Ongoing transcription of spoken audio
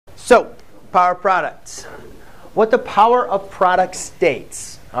So, power products. What the power of product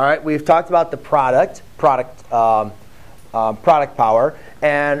states. All right, we've talked about the product power,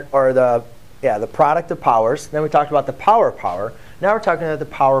 and the product of powers. Then we talked about the power. Now we're talking about the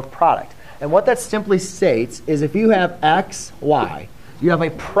power of product. And what that simply states is if you have x, y, you have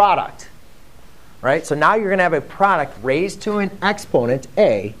a product. Right? So now you're going to have a product raised to an exponent,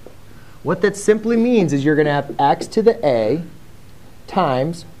 a. What that simply means is you're going to have x to the a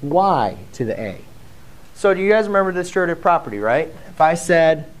times y to the a. So do you guys remember the distributive property, right? If I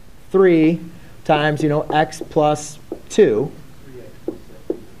said 3 times, x plus 2,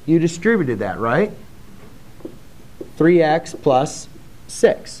 you distributed that, right? 3x plus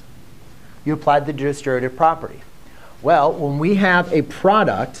 6. You applied the distributive property. Well, when we have a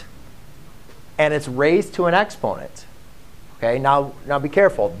product and it's raised to an exponent, okay, now be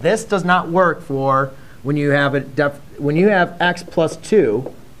careful. This does not work for when you have x plus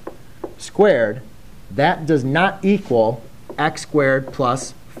 2 squared. That does not equal x squared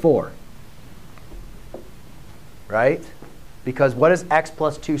plus 4. Right? Because what is x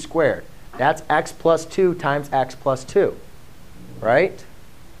plus 2 squared? That's x plus 2 times x plus 2. Right?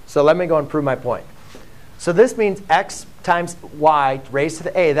 So let me go and prove my point. So this means x times y raised to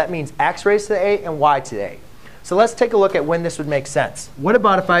the a. That means x raised to the a and y to the a. So let's take a look at when this would make sense. What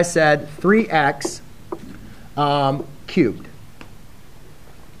about if I said 3x cubed?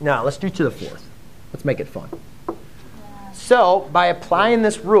 Now, let's do to the 4th. Let's make it fun. So by applying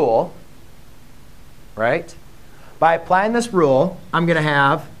this rule, right? By applying this rule, I'm going to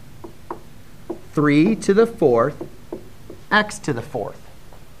have 3 to the 4th, x to the 4th.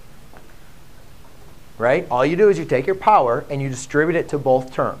 Right? All you do is you take your power and you distribute it to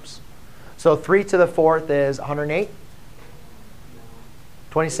both terms. So 3 to the 4th is 108,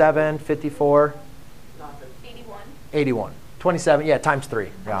 27, 54, 81. 27, yeah, times 3.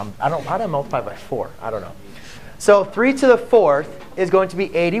 Yeah, how did I multiply by 4? I don't know. So 3 to the 4th is going to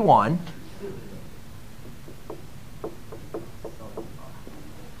be 81.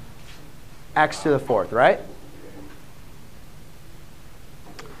 X to the 4th, right?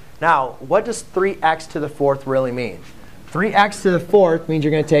 Now, what does 3x to the 4th really mean? 3x to the 4th means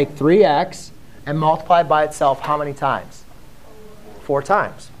you're going to take 3x and multiply by itself how many times? 4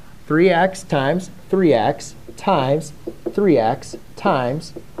 times. 3x times 3x times 3x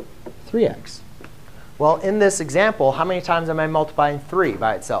times 3x. Well, in this example, how many times am I multiplying 3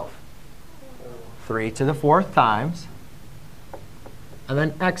 by itself? 3 to the 4th times, and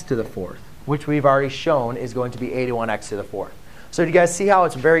then x to the 4th, which we've already shown is going to be 81x to the 4th. So do you guys see how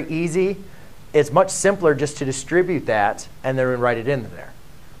it's very easy? It's much simpler just to distribute that and then write it in there,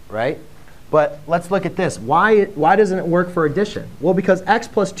 right? But let's look at this. Why doesn't it work for addition? Well, because x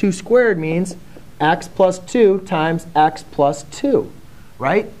plus 2 squared means x plus 2 times x plus 2,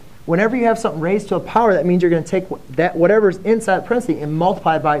 right? Whenever you have something raised to a power, that means you're going to take whatever's inside the parentheses and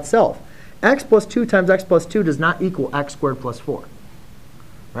multiply it by itself. X plus 2 times x plus 2 does not equal x squared plus 4.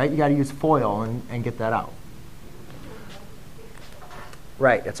 Right? You got to use FOIL and get that out.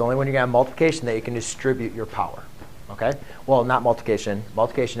 Right. It's only when you have multiplication that you can distribute your power. Okay? Well, not multiplication.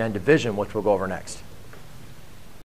 Multiplication and division, which we'll go over next.